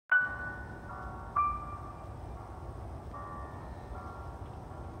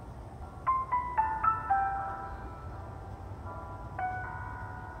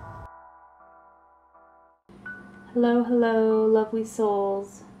Hello, hello, lovely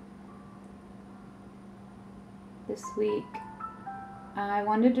souls. This week, I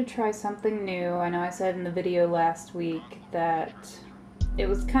wanted to try something new. I know I said in the video last week that it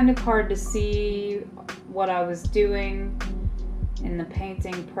was kind of hard to see what I was doing in the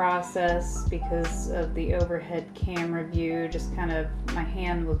painting process because of the overhead camera view. Just kind of, my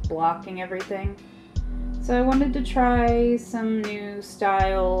hand was blocking everything. So I wanted to try some new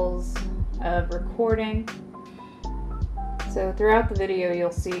styles of recording. So throughout the video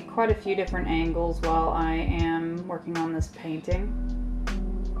you'll see quite a few different angles while I am working on this painting.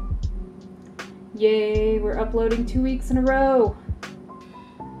 Yay, we're uploading 2 weeks in a row!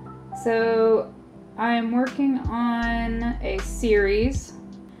 So I am working on a series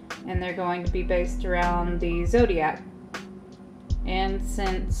and they're going to be based around the Zodiac. And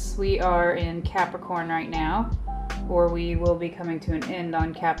since we are in Capricorn right now, or we will be coming to an end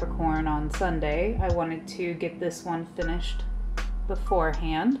on Capricorn on Sunday, I wanted to get this one finished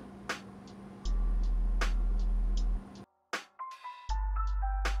beforehand.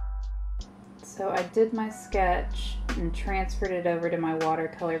 So I did my sketch and transferred it over to my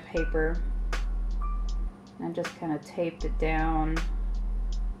watercolor paper. I just kind of taped it down.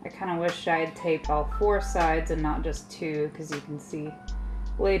 I kind of wish I had taped all 4 sides and not just 2, because you can see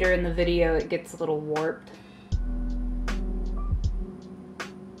later in the video it gets a little warped.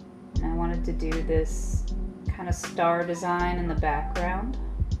 And I wanted to do this kind of star design in the background.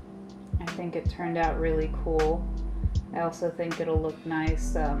 I think it turned out really cool. I also think it'll look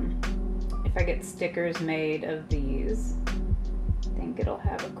nice if I get stickers made of these. I think it'll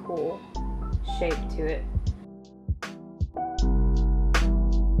have a cool shape to it.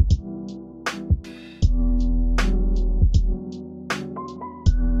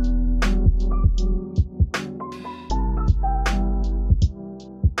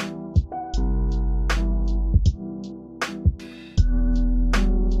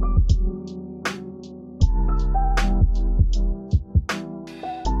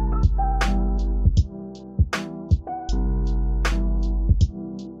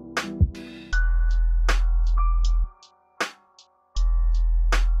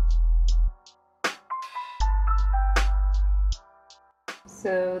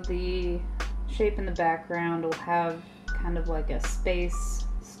 So the shape in the background will have kind of like a space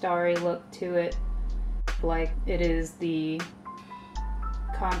starry look to it, like it is the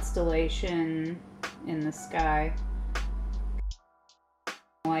constellation in the sky,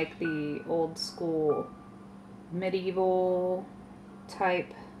 like the old school medieval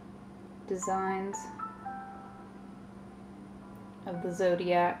type designs of the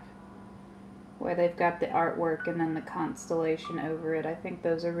Zodiac, where they've got the artwork and then the constellation over it. I think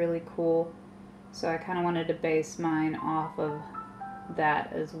those are really cool. So I kind of wanted to base mine off of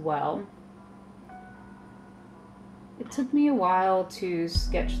that as well. It took me a while to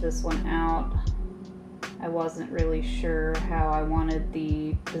sketch this one out. I wasn't really sure how I wanted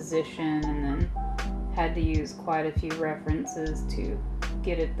the position, and then had to use quite a few references to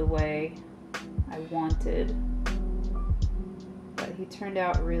get it the way I wanted. But he turned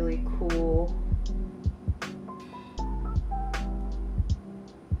out really cool.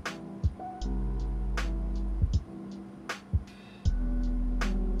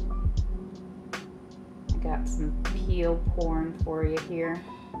 Got some peel pouring for you here.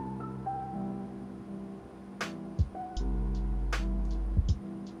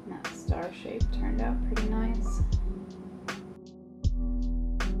 That star shape turned out pretty nice.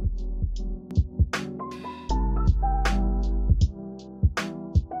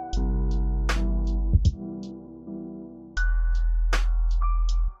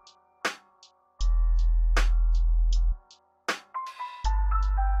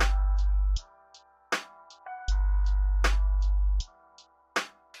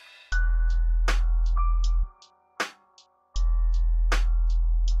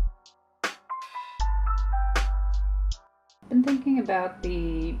 Been thinking about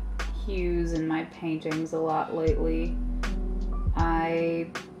the hues in my paintings a lot lately. I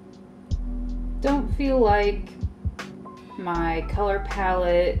don't feel like my color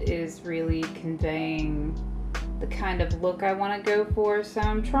palette is really conveying the kind of look I want to go for, so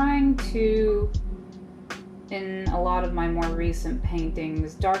I'm trying to, in a lot of my more recent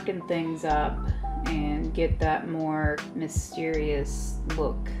paintings, darken things up and get that more mysterious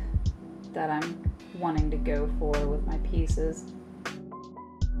look that I'm wanting to go for with my pieces.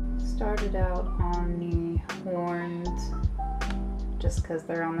 Started out on the horns just because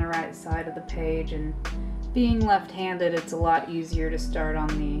they're on the right side of the page, and being left-handed it's a lot easier to start on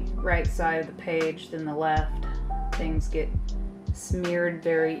the right side of the page than the left. Things get smeared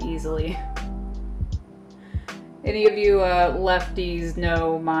very easily. Any of you lefties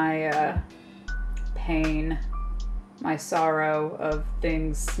know my pain, my sorrow of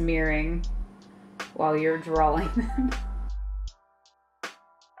things smearing while you're drawing them.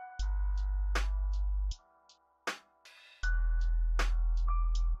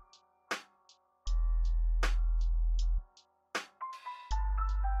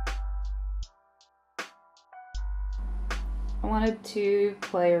 I wanted to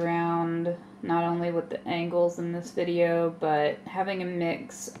play around not only with the angles in this video, but having a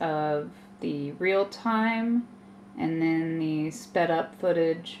mix of the real time and then the sped up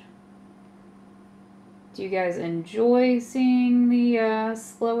footage. Do you guys enjoy seeing the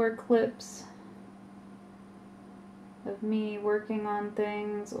slower clips of me working on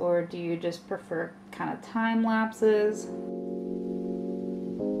things, or do you just prefer kind of time lapses?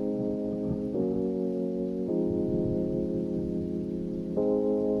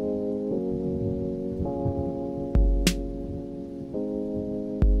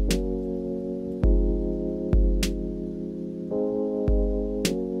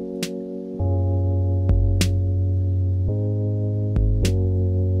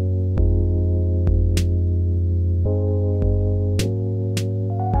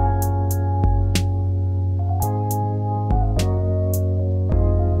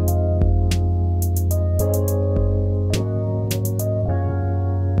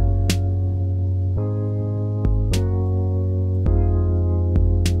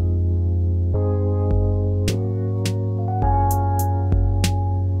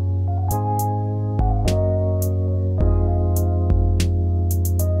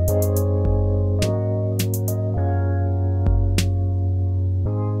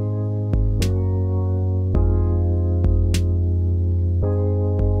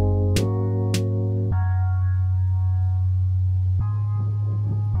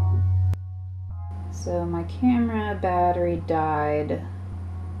 So my camera battery died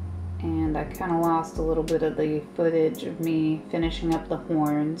and I kind of lost a little bit of the footage of me finishing up the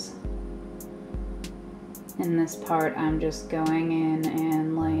horns. In this part I'm just going in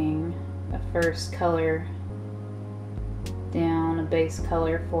and laying a first color down, a base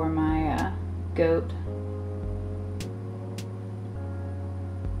color for my goat.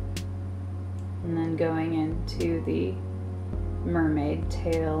 And then going into the mermaid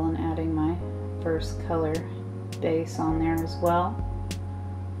tail and adding my first color base on there as well.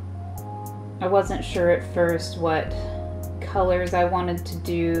 I wasn't sure at first what colors I wanted to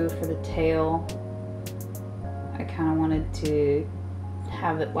do for the tail. I kind of wanted to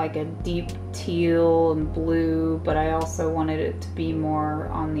have it like a deep teal and blue, but I also wanted it to be more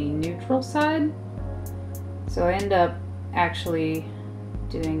on the neutral side. So I end up actually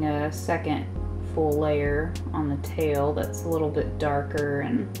doing a second full layer on the tail that's a little bit darker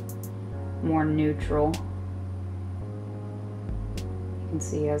and more neutral. You can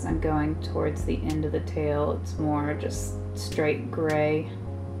see as I'm going towards the end of the tail, it's more just straight gray.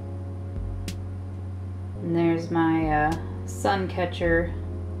 And there's my sun catcher,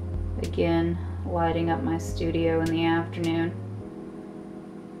 again lighting up my studio in the afternoon.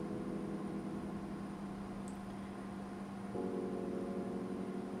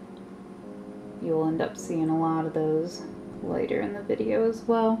 You'll end up seeing a lot of those later in the video as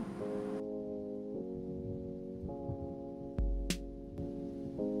well.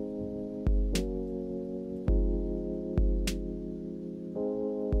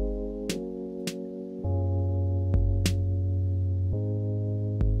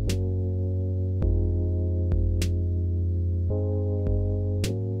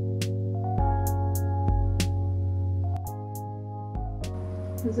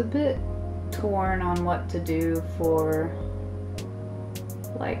 I was a bit torn on what to do for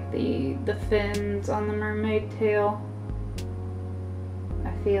like the fins on the mermaid tail.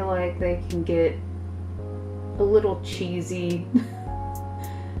 I feel like they can get a little cheesy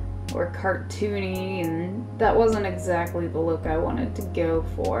or cartoony, and that wasn't exactly the look I wanted to go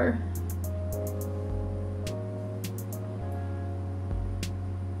for.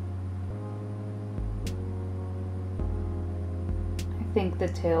 I think the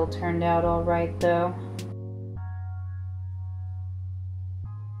tail turned out all right though.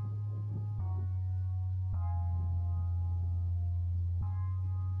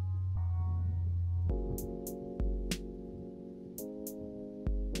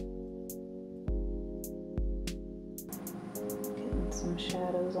 Getting some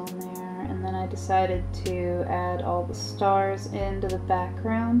shadows on there, and then I decided to add all the stars into the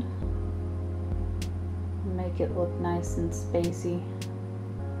background. Make it look nice and spacey.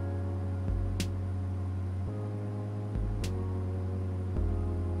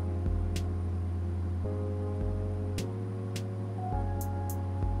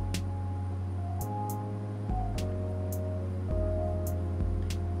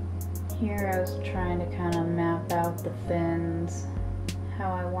 Here I was trying to kind of map out the fins,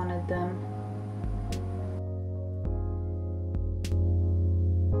 how I wanted them.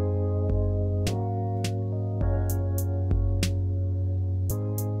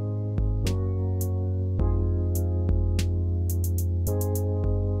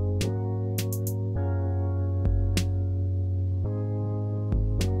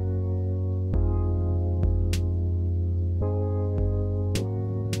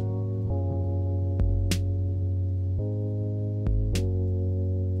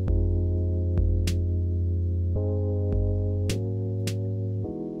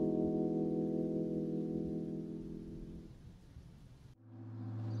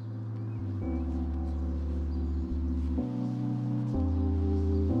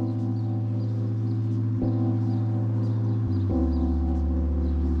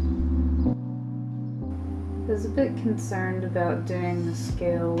 I was a bit concerned about doing the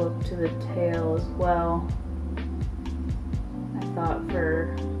scale look to the tail as well. I thought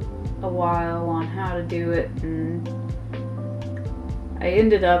for a while on how to do it, and I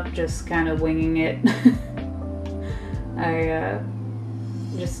ended up just kind of winging it. I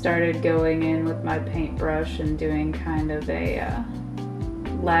just started going in with my paintbrush and doing kind of a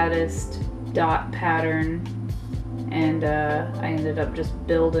latticed dot pattern, and I ended up just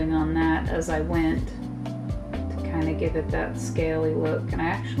building on that as I went to kind of give it that scaly look, and I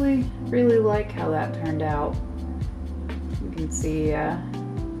actually really like how that turned out. You can see the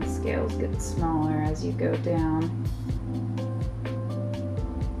scales get smaller as you go down.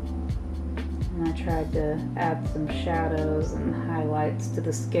 And I tried to add some shadows and highlights to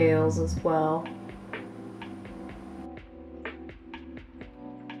the scales as well.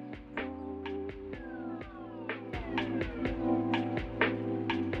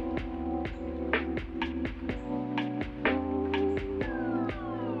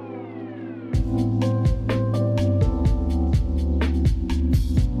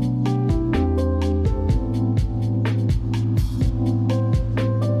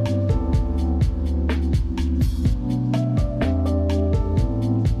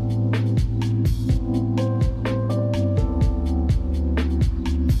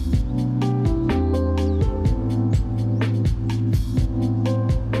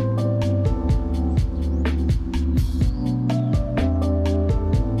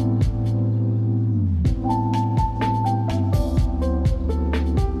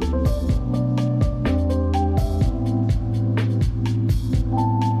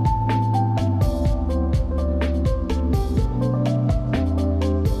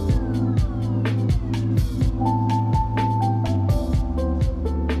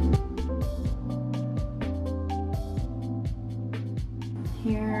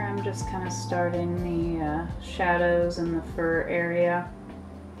 Here I'm just kind of starting the shadows in the fur area.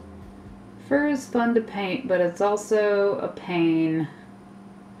 Fur is fun to paint, but it's also a pain.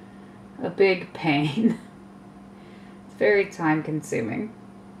 A big pain. It's very time consuming.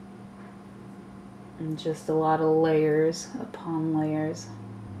 And just a lot of layers upon layers.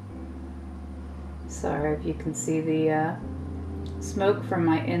 Sorry if you can see the smoke from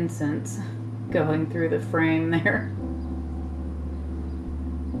my incense going through the frame there.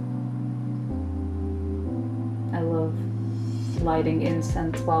 I love lighting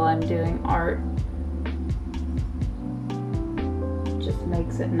incense while I'm doing art. It just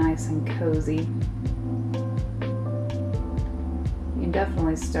makes it nice and cozy. You can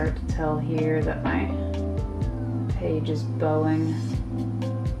definitely start to tell here that my page is bowing.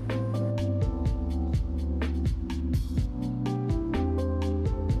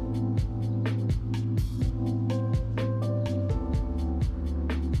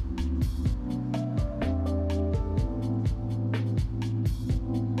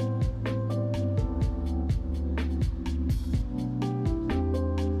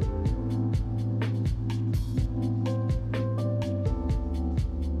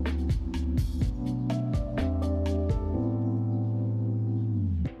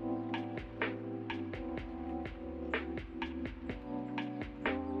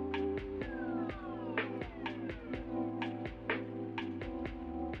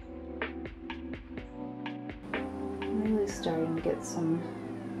 Really starting to get some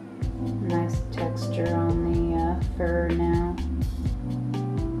nice texture on the fur now.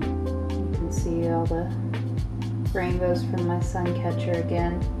 You can see all the rainbows from my sun catcher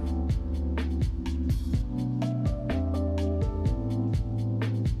again.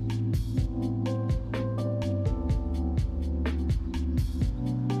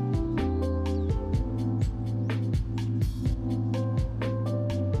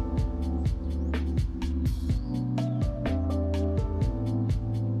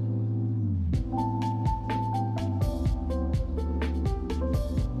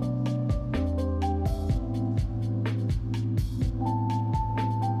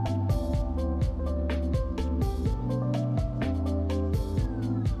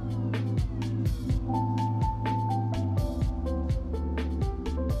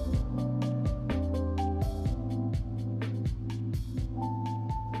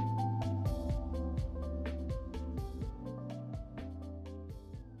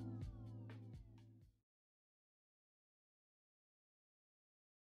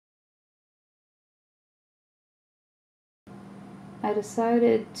 I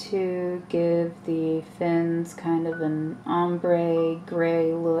decided to give the fins kind of an ombre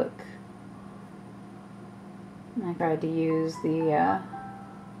gray look. I tried to use the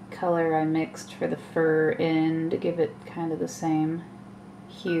color I mixed for the fur in to give it kind of the same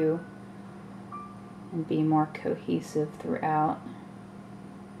hue and be more cohesive throughout.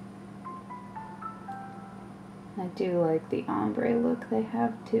 I do like the ombre look they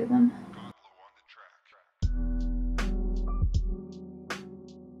have to them.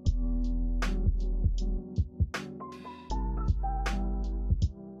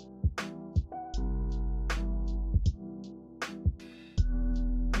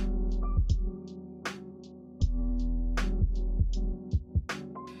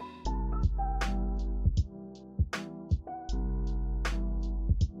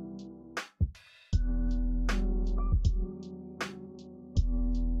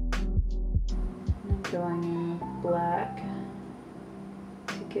 Going in with black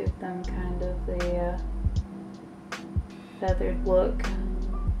to give them kind of a feathered look.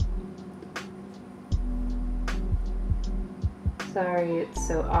 Sorry it's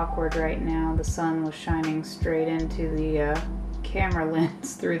so awkward right now. The sun was shining straight into the camera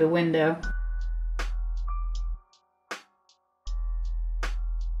lens through the window.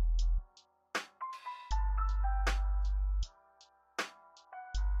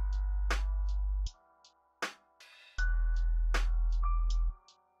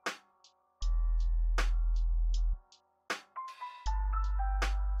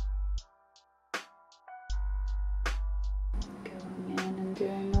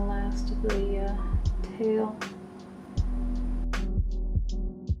 Doing the last of the tail.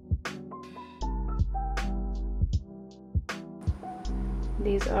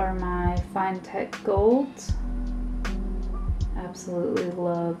 These are my finetec golds. Absolutely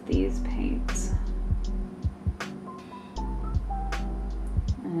love these paints.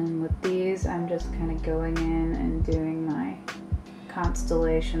 And with these, I'm just kind of going in and doing my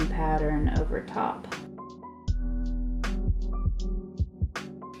constellation pattern over top.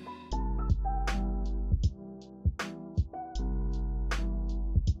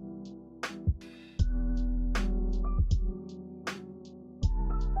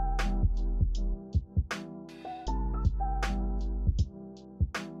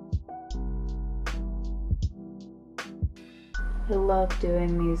 I love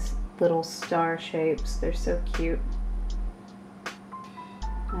doing these little star shapes, they're so cute.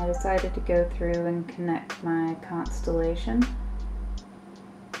 I decided to go through and connect my constellation.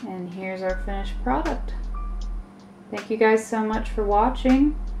 And here's our finished product. Thank you guys so much for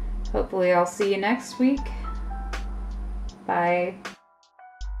watching. Hopefully I'll see you next week. Bye.